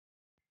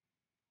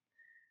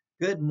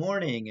Good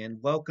morning and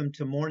welcome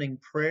to morning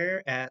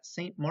prayer at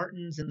St.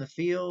 Martin's in the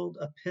Field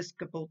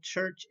Episcopal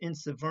Church in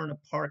Severna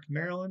Park,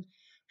 Maryland.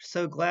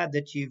 So glad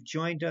that you've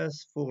joined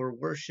us for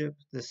worship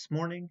this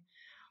morning.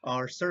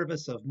 Our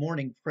service of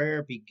morning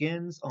prayer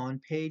begins on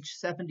page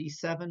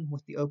 77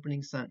 with the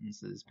opening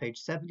sentences, page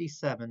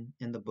 77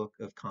 in the Book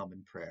of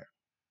Common Prayer.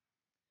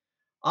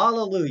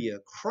 Alleluia!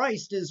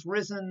 Christ is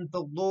risen,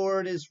 the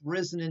Lord is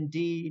risen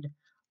indeed.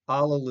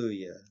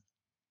 Alleluia!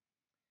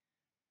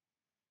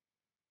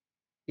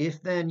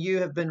 If then you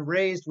have been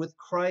raised with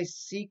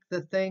Christ, seek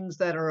the things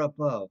that are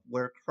above,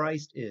 where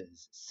Christ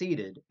is,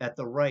 seated at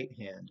the right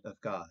hand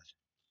of God.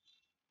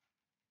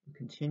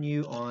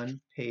 Continue on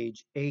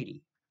page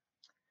 80.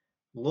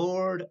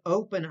 Lord,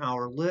 open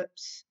our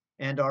lips,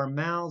 and our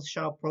mouths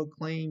shall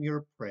proclaim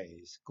your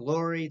praise.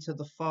 Glory to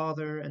the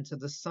Father, and to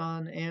the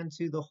Son, and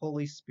to the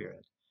Holy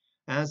Spirit,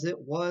 as it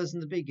was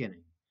in the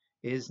beginning,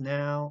 is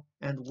now,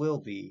 and will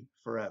be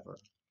forever.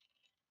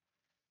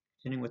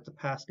 Continuing with the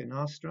Pascha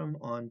Nostrum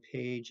on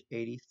page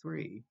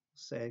 83,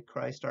 say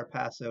Christ our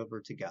Passover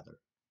together.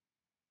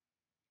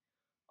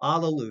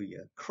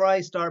 Alleluia!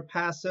 Christ our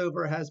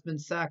Passover has been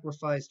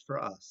sacrificed for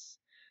us.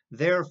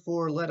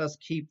 Therefore let us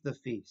keep the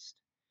feast,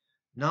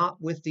 not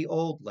with the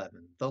old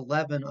leaven, the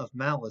leaven of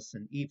malice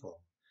and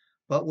evil,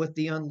 but with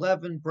the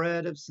unleavened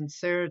bread of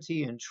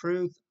sincerity and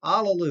truth.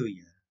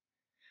 Alleluia!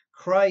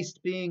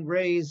 Christ being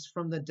raised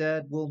from the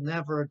dead will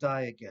never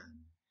die again.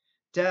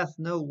 Death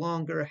no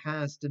longer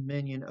has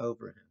dominion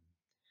over him.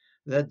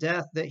 The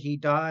death that he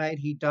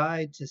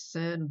died to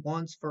sin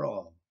once for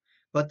all.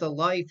 But the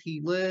life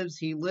he lives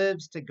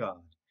to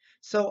God.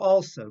 So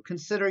also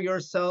consider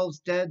yourselves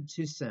dead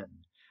to sin,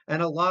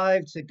 and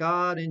alive to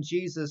God in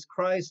Jesus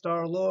Christ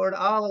our Lord.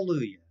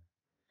 Alleluia!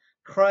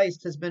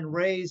 Christ has been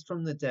raised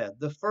from the dead,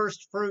 the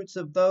first fruits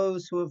of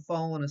those who have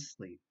fallen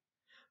asleep.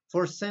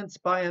 For since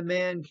by a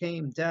man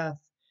came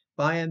death,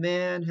 by a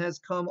man has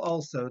come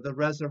also the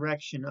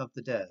resurrection of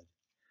the dead.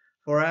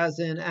 For as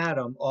in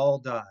Adam all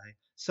die,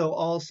 so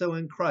also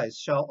in Christ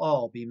shall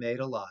all be made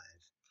alive.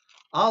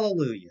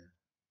 Alleluia!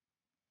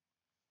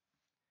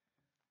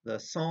 The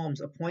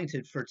Psalms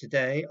appointed for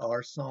today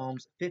are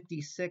Psalms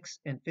 56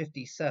 and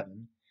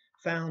 57,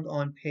 found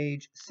on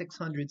page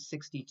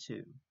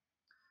 662.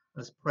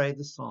 Let's pray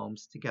the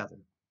Psalms together.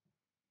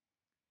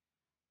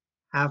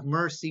 Have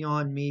mercy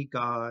on me,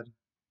 God,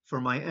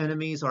 for my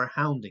enemies are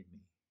hounding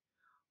me.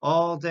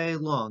 All day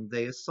long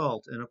they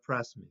assault and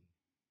oppress me.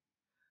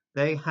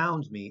 They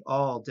hound me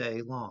all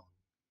day long.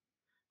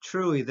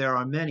 Truly there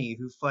are many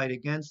who fight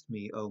against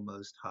me, O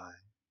Most High.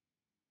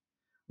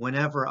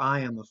 Whenever I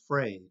am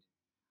afraid,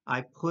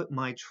 I put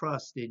my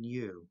trust in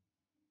you.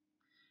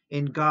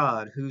 In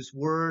God, whose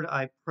word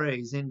I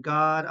praise, in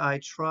God I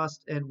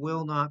trust and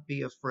will not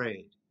be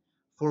afraid.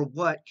 For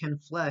what can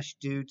flesh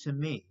do to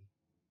me?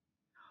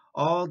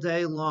 All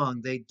day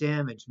long they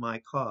damage my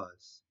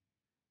cause.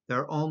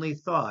 Their only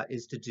thought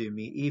is to do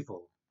me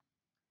evil.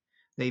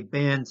 They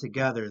band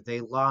together, they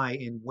lie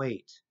in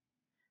wait.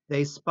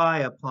 They spy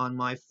upon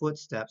my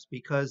footsteps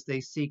because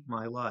they seek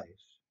my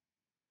life.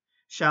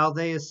 Shall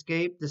they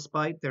escape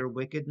despite their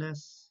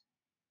wickedness?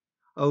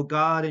 O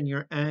God, in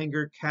your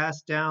anger,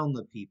 cast down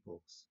the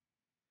peoples.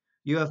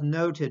 You have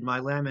noted my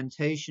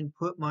lamentation,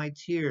 put my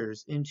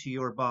tears into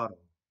your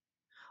bottle.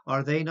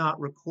 Are they not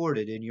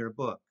recorded in your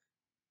book?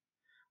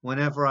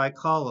 Whenever I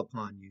call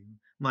upon you,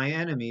 my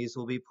enemies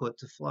will be put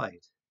to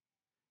flight.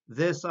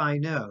 This I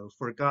know,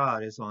 for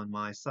God is on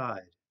my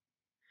side.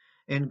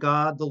 In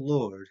God the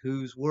Lord,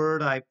 whose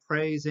word I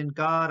praise, in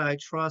God I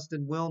trust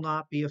and will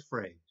not be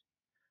afraid.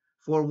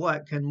 For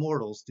what can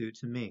mortals do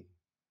to me?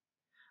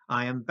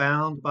 I am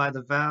bound by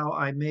the vow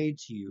I made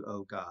to you,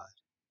 O God.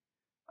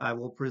 I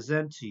will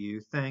present to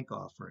you thank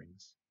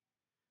offerings.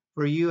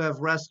 For you have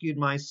rescued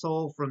my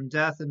soul from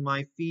death and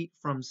my feet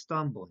from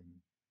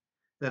stumbling,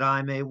 that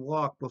I may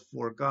walk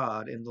before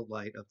God in the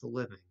light of the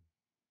living.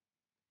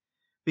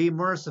 Be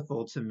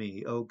merciful to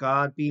me, O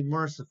God, be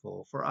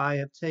merciful, for I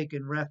have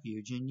taken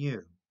refuge in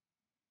you.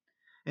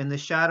 In the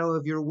shadow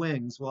of your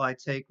wings will I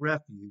take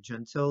refuge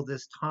until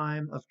this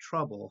time of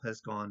trouble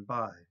has gone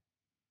by.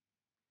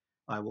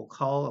 I will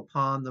call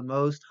upon the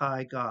Most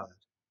High God,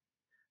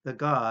 the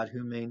God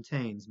who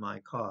maintains my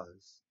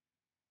cause.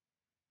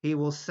 He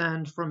will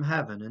send from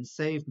heaven and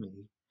save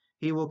me.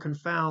 He will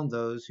confound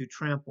those who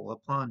trample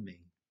upon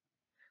me.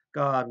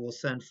 God will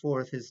send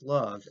forth his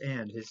love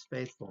and his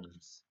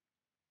faithfulness.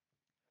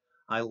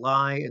 I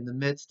lie in the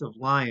midst of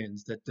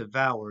lions that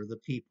devour the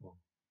people.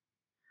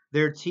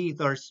 Their teeth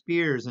are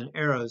spears and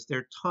arrows,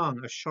 their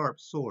tongue a sharp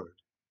sword.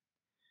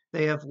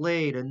 They have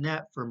laid a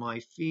net for my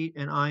feet,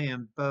 and I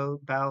am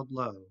bowed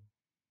low.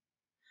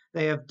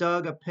 They have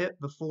dug a pit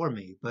before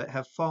me, but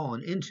have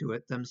fallen into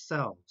it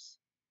themselves.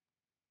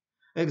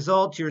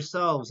 Exalt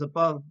yourself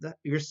above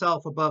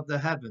the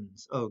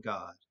heavens, O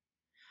God,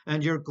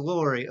 and your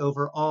glory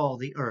over all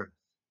the earth.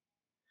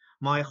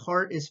 My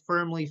heart is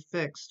firmly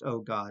fixed, O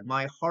God,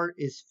 my heart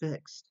is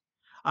fixed.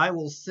 I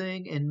will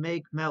sing and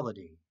make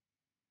melody.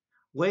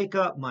 Wake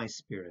up, my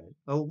spirit,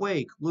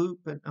 awake,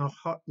 lute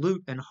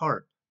and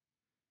harp.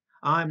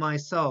 I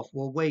myself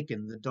will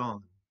waken the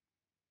dawn.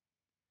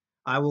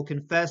 I will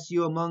confess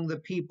you among the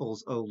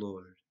peoples, O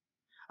Lord.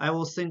 I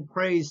will sing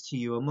praise to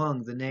you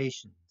among the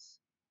nations.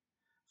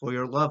 For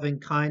your loving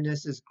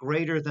kindness is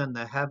greater than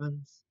the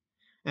heavens,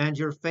 and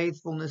your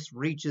faithfulness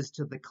reaches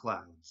to the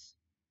clouds.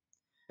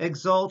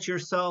 Exalt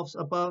yourselves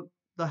above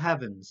the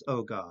heavens,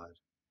 O God,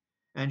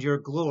 and your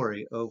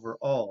glory over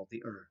all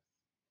the earth.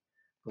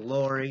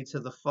 Glory to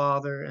the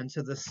Father, and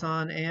to the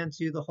Son, and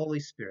to the Holy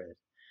Spirit,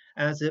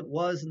 as it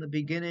was in the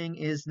beginning,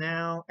 is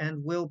now,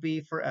 and will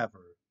be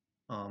forever.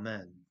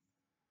 Amen.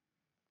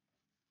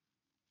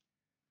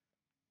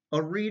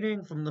 A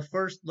reading from the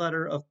first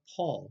letter of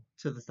Paul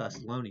to the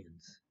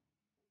Thessalonians.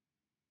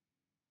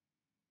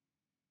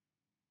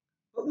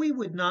 But we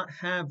would not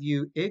have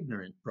you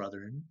ignorant,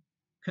 brethren,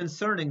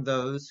 concerning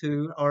those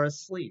who are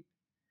asleep,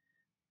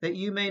 that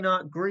you may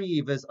not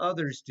grieve as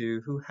others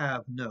do who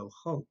have no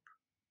hope.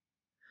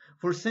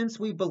 For since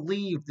we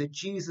believe that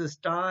Jesus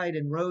died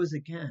and rose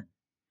again,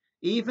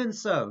 even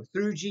so,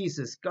 through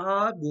Jesus,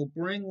 God will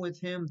bring with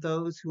him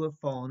those who have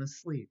fallen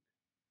asleep.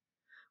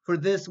 For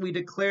this we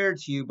declare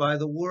to you by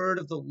the word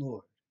of the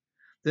Lord,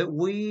 that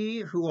we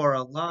who are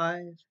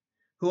alive,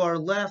 who are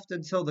left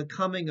until the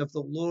coming of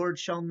the Lord,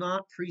 shall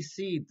not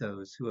precede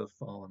those who have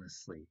fallen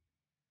asleep.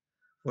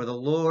 For the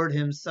Lord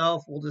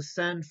himself will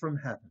descend from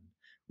heaven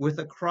with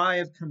a cry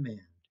of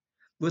command,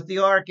 with the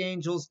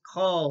archangel's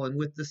call, and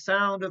with the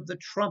sound of the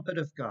trumpet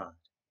of God.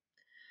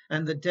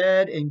 And the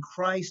dead in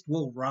Christ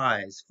will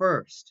rise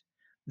first.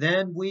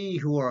 Then we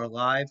who are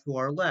alive, who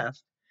are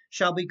left,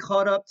 shall be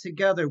caught up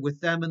together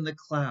with them in the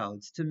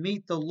clouds to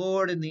meet the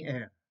Lord in the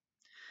air.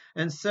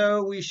 And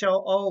so we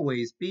shall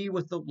always be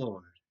with the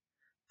Lord.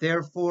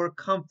 Therefore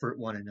comfort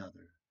one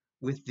another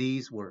with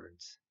these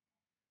words.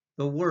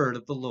 The word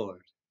of the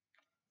Lord.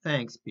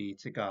 Thanks be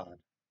to God.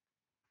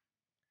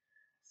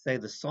 Say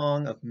the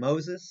Song of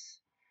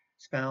Moses.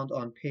 It's found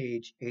on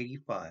page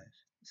 85.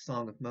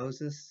 Song of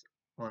Moses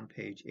on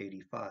page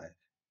 85.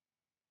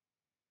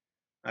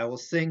 I will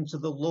sing to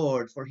the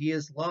Lord, for he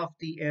is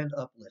lofty and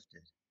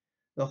uplifted.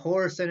 The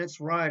horse and its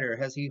rider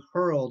has he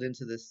hurled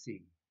into the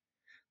sea.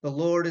 The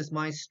Lord is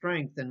my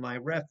strength and my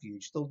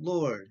refuge. The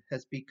Lord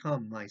has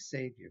become my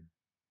Savior.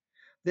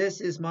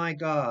 This is my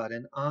God,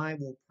 and I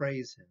will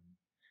praise him,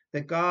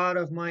 the God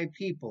of my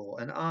people,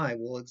 and I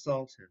will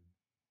exalt him.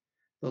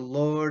 The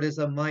Lord is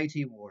a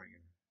mighty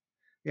warrior.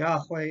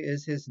 Yahweh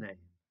is his name.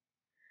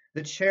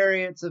 The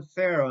chariots of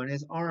Pharaoh and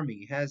his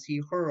army has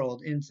he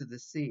hurled into the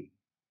sea.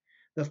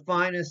 The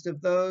finest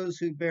of those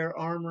who bear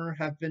armor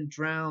have been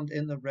drowned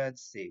in the Red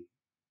Sea.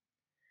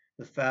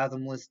 The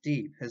fathomless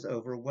deep has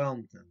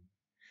overwhelmed them.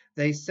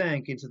 They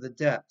sank into the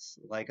depths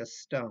like a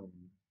stone.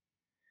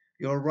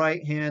 Your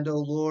right hand, O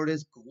Lord,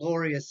 is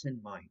glorious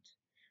in might.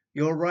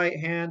 Your right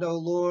hand, O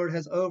Lord,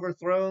 has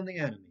overthrown the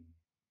enemy.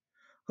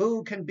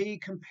 Who can be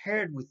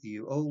compared with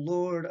you, O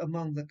Lord,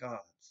 among the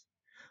gods?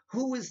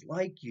 Who is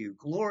like you,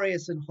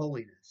 glorious in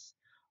holiness,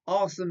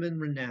 awesome in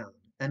renown,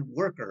 and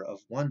worker of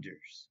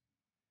wonders?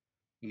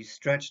 You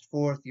stretched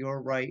forth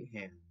your right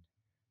hand.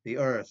 The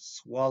earth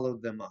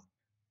swallowed them up.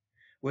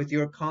 With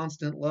your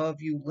constant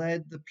love you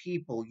led the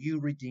people you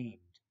redeemed.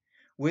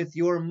 With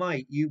your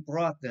might you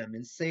brought them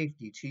in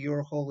safety to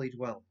your holy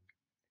dwelling.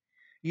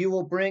 You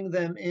will bring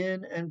them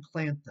in and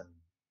plant them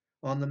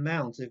on the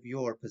mount of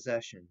your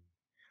possession,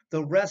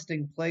 the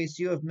resting place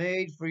you have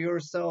made for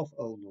yourself,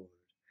 O Lord,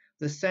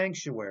 the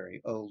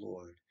sanctuary, O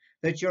Lord,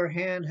 that your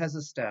hand has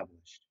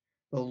established.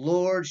 The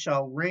Lord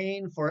shall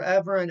reign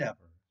forever and ever.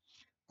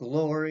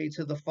 Glory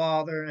to the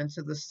Father, and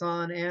to the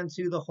Son, and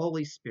to the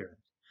Holy Spirit,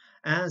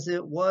 as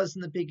it was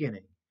in the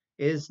beginning,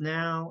 is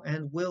now,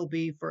 and will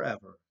be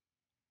forever.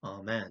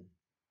 Amen.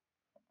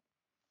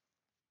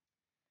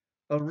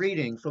 A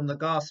reading from the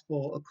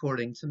Gospel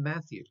according to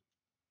Matthew.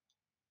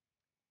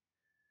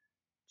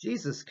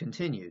 Jesus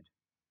continued,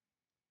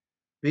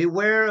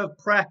 beware of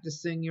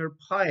practicing your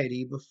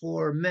piety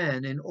before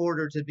men in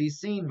order to be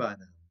seen by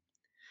them,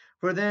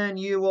 for then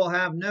you will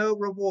have no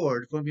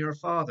reward from your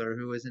Father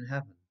who is in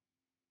heaven.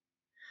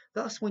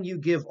 Thus when you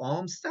give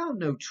alms, sound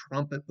no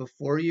trumpet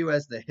before you,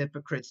 as the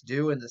hypocrites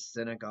do in the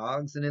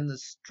synagogues and in the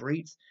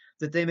streets,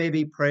 that they may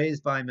be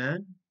praised by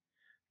men.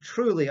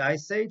 Truly, I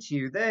say to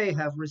you, they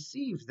have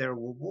received their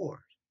reward.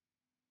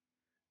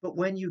 But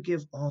when you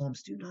give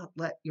alms, do not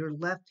let your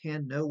left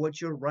hand know what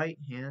your right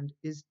hand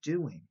is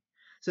doing,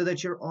 so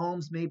that your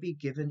alms may be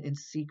given in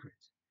secret,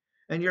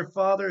 and your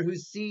Father who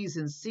sees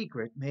in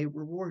secret may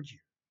reward you.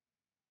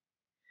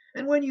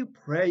 And when you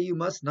pray, you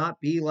must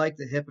not be like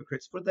the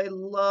hypocrites, for they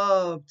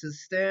love to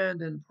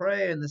stand and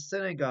pray in the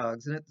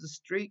synagogues and at the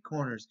street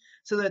corners,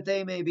 so that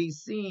they may be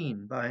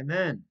seen by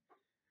men.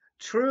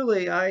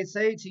 Truly, I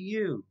say to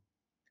you,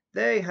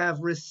 they have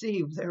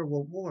received their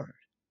reward.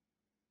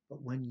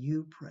 But when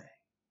you pray,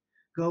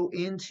 go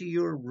into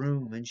your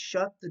room and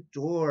shut the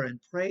door and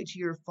pray to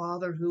your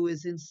Father who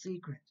is in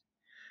secret,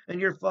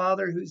 and your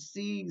Father who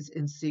sees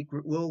in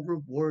secret will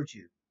reward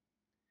you.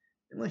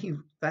 And when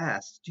you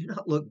fast, do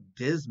not look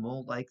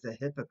dismal like the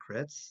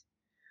hypocrites,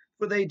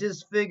 For they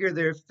disfigure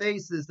their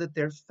faces, that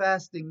their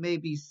fasting may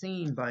be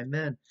seen by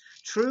men.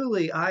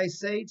 Truly, I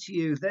say to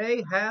you,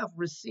 they have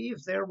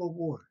received their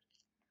reward.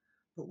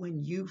 But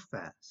when you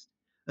fast,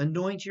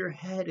 anoint your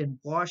head and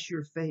wash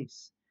your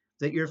face,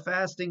 that your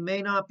fasting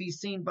may not be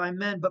seen by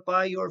men, but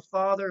by your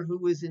Father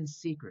who is in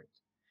secret.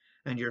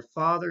 And your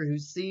Father who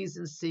sees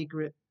in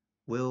secret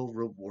will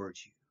reward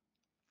you.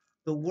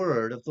 The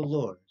word of the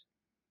Lord.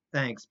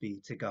 Thanks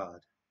be to God.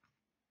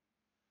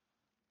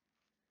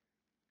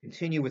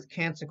 Continue with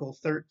Canticle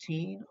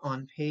 13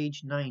 on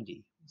page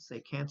 90. Say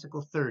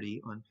Canticle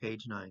 30 on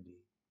page 90.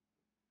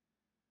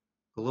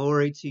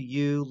 Glory to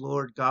you,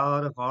 Lord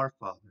God of our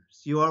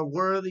fathers. You are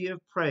worthy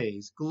of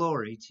praise.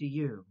 Glory to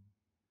you.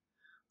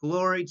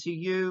 Glory to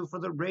you for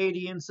the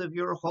radiance of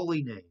your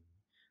holy name.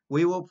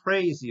 We will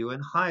praise you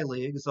and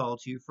highly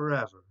exalt you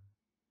forever.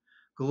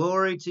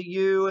 Glory to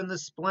you in the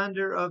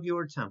splendor of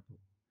your temple.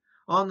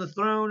 On the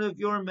throne of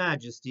your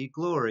majesty,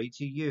 glory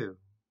to you.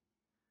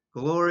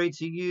 Glory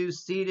to you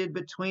seated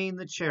between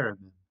the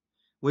cherubim.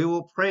 We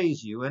will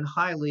praise you and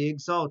highly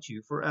exalt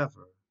you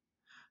forever.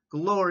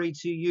 Glory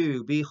to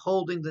you,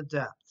 beholding the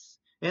depths.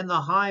 In the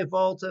high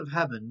vault of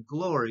heaven,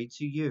 glory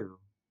to you.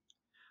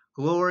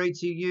 Glory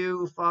to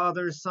you,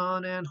 Father,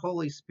 Son, and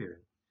Holy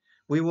Spirit.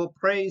 We will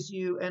praise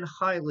you and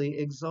highly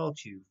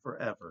exalt you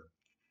forever.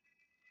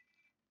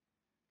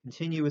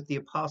 Continue with the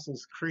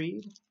Apostles'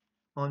 Creed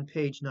on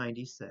page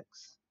 96.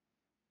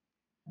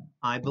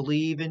 I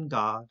believe in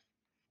God,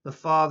 the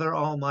Father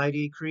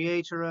Almighty,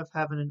 creator of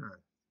heaven and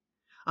earth.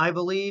 I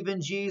believe in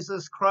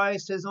Jesus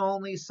Christ, his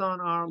only Son,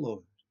 our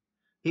Lord.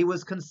 He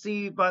was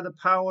conceived by the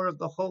power of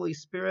the Holy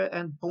Spirit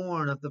and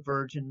born of the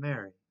Virgin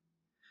Mary.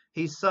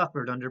 He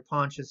suffered under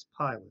Pontius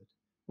Pilate,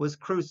 was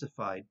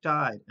crucified,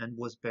 died, and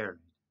was buried.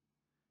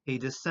 He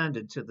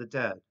descended to the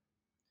dead.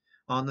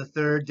 On the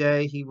third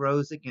day he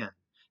rose again.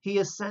 He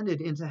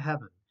ascended into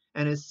heaven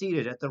and is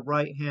seated at the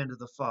right hand of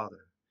the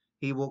Father.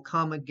 He will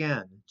come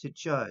again to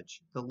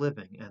judge the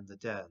living and the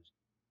dead.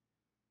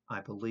 I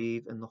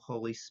believe in the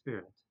Holy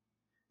Spirit,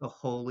 the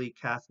Holy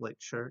Catholic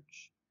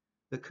Church,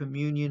 the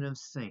communion of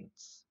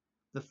saints,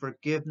 the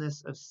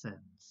forgiveness of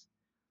sins,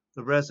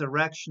 the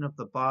resurrection of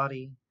the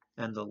body,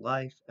 and the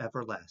life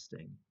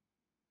everlasting.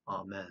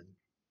 Amen.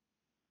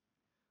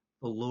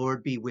 The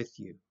Lord be with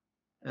you,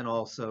 and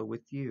also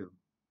with you.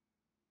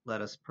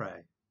 Let us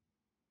pray.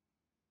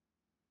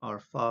 Our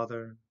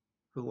Father,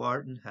 who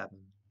art in heaven,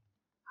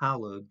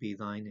 hallowed be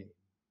thy name.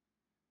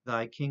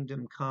 Thy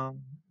kingdom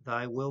come,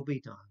 thy will be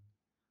done,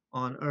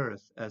 on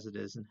earth as it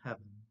is in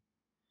heaven.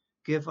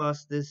 Give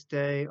us this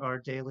day our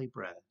daily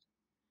bread,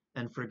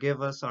 and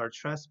forgive us our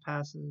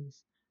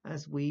trespasses,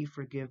 as we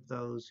forgive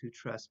those who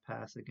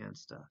trespass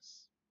against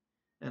us.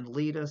 And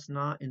lead us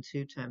not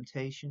into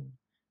temptation,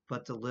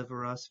 but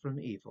deliver us from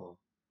evil.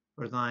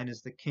 For thine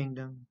is the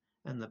kingdom,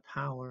 and the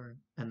power,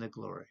 and the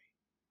glory,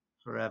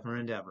 forever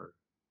and ever.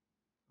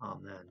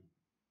 Amen.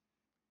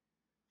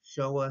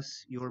 Show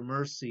us your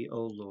mercy,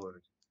 O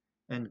Lord,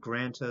 and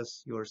grant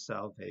us your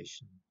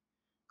salvation.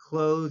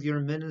 Clothe your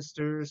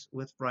ministers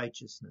with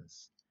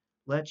righteousness.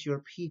 Let your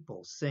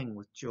people sing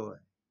with joy.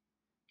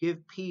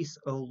 Give peace,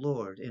 O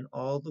Lord, in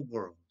all the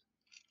world,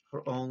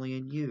 for only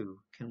in you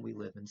can we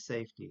live in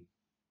safety.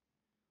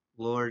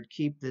 Lord,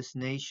 keep this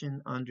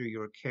nation under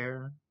your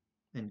care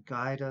and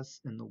guide us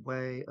in the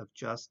way of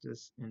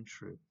justice and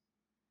truth.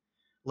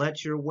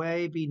 Let your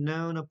way be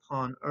known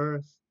upon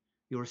earth,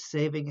 your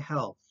saving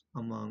health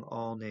among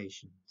all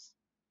nations.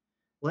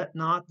 Let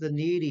not the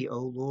needy, O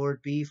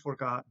Lord, be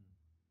forgotten,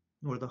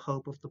 nor the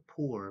hope of the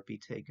poor be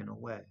taken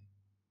away.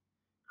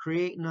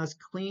 Create in us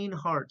clean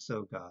hearts,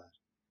 O God,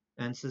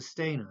 and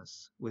sustain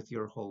us with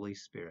your Holy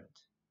Spirit.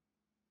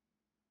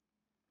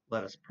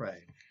 Let us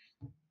pray.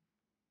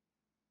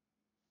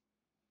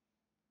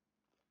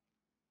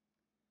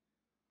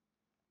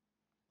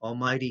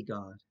 Almighty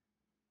God,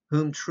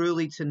 whom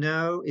truly to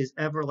know is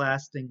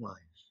everlasting life,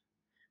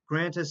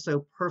 grant us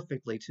so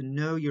perfectly to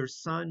know your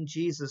Son,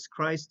 Jesus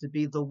Christ, to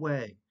be the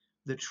way,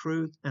 the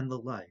truth, and the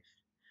life,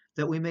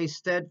 that we may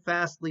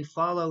steadfastly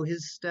follow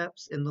his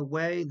steps in the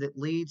way that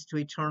leads to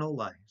eternal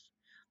life,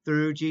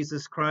 through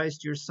Jesus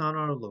Christ, your Son,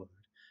 our Lord,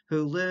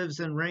 who lives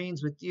and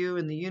reigns with you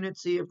in the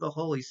unity of the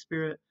Holy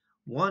Spirit,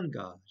 one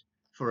God,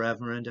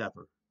 forever and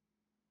ever.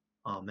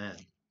 Amen.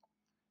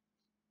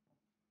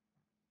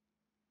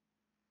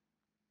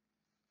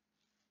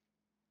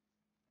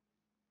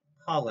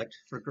 Collect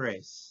for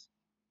Grace.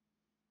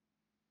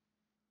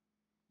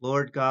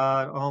 Lord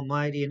God,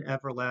 almighty and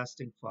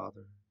everlasting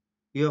Father,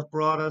 you have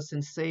brought us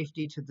in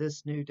safety to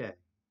this new day.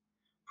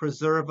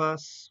 Preserve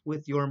us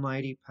with your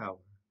mighty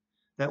power,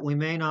 that we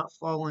may not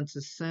fall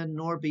into sin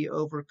nor be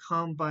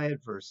overcome by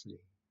adversity.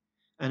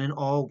 And in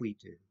all we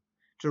do,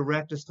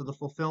 direct us to the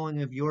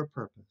fulfilling of your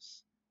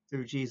purpose,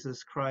 through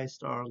Jesus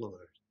Christ our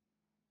Lord.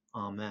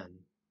 Amen.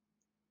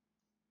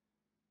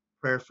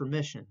 Prayer for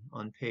Mission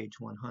on page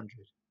 100.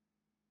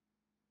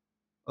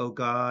 O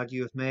God,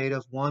 you have made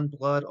of one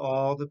blood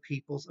all the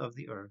peoples of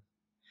the earth,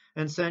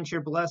 and sent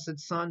your blessed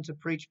Son to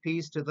preach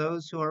peace to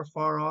those who are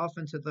far off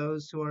and to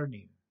those who are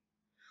near.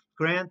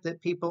 Grant that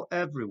people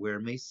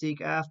everywhere may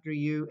seek after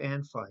you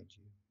and find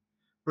you.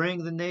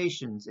 Bring the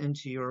nations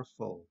into your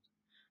fold.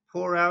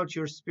 Pour out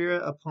your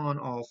Spirit upon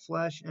all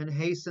flesh and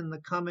hasten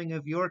the coming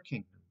of your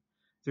kingdom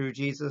through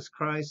Jesus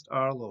Christ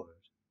our Lord.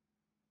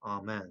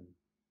 Amen.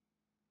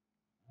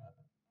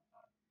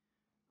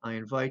 I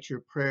invite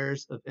your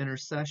prayers of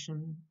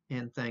intercession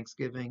and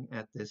thanksgiving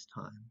at this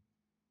time.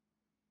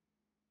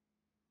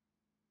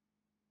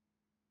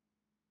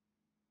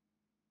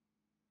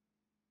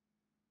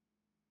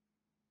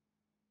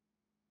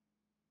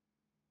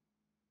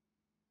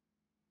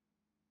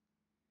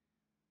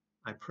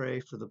 I pray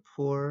for the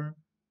poor,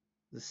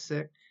 the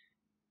sick,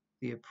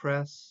 the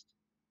oppressed.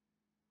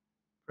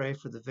 Pray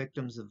for the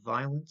victims of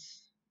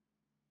violence.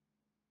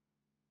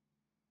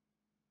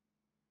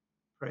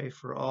 Pray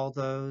for all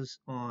those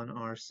on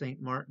our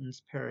St.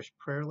 Martin's Parish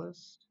prayer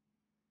list.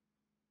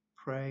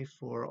 Pray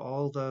for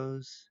all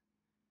those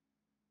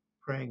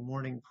praying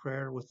morning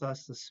prayer with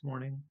us this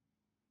morning.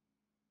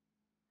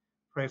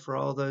 Pray for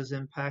all those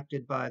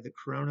impacted by the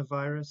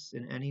coronavirus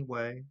in any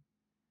way,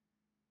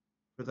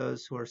 for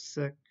those who are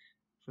sick,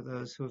 for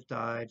those who have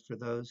died, for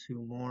those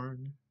who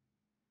mourn,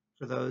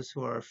 for those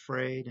who are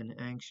afraid and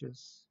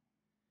anxious.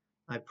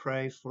 I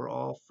pray for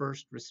all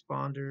first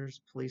responders,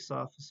 police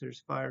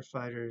officers,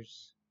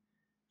 firefighters,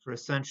 for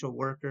essential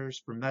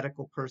workers, for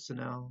medical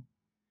personnel.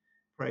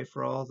 Pray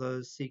for all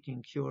those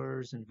seeking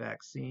cures and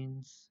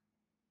vaccines.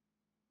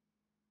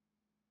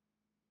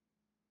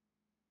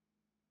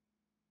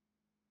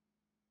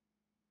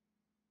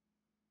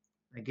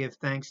 I give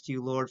thanks to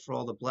you, Lord, for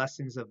all the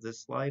blessings of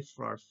this life,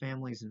 for our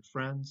families and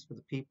friends, for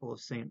the people of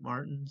St.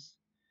 Martin's,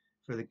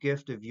 for the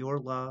gift of your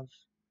love,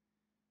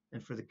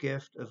 and for the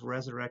gift of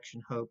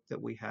resurrection hope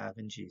that we have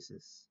in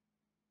Jesus.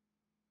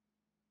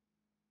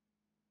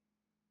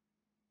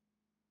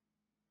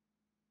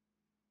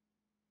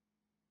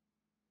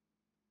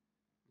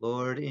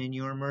 Lord, in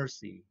your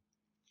mercy,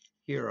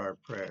 hear our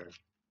prayer.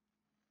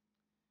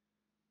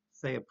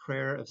 Say a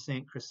prayer of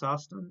St.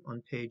 Chrysostom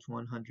on page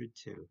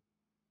 102.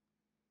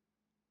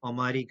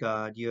 Almighty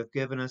God, you have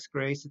given us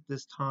grace at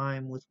this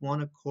time with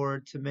one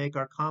accord to make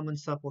our common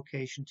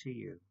supplication to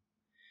you.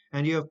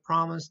 And you have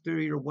promised through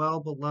your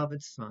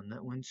well-beloved Son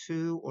that when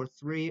 2 or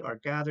 3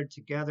 are gathered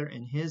together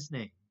in his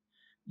name,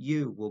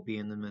 you will be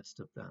in the midst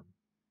of them.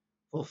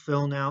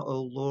 Fulfill now,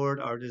 O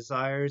Lord, our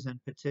desires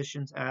and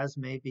petitions as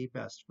may be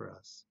best for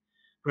us,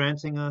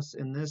 granting us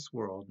in this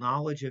world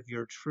knowledge of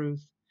your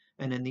truth,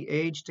 and in the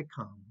age to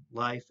come,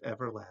 life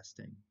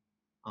everlasting.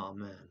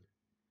 Amen.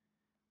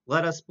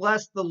 Let us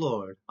bless the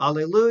Lord.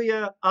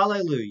 Alleluia,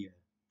 alleluia.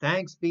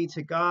 Thanks be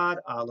to God.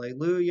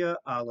 Alleluia,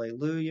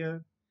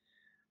 alleluia.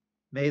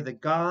 May the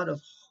God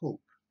of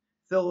hope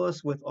fill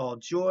us with all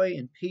joy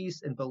and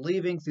peace in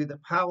believing through the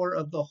power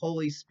of the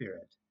Holy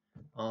Spirit.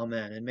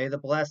 Amen. And may the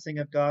blessing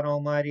of God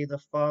Almighty, the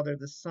Father,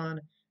 the Son,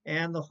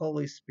 and the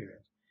Holy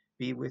Spirit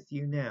be with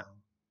you now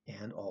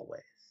and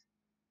always.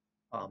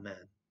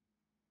 Amen.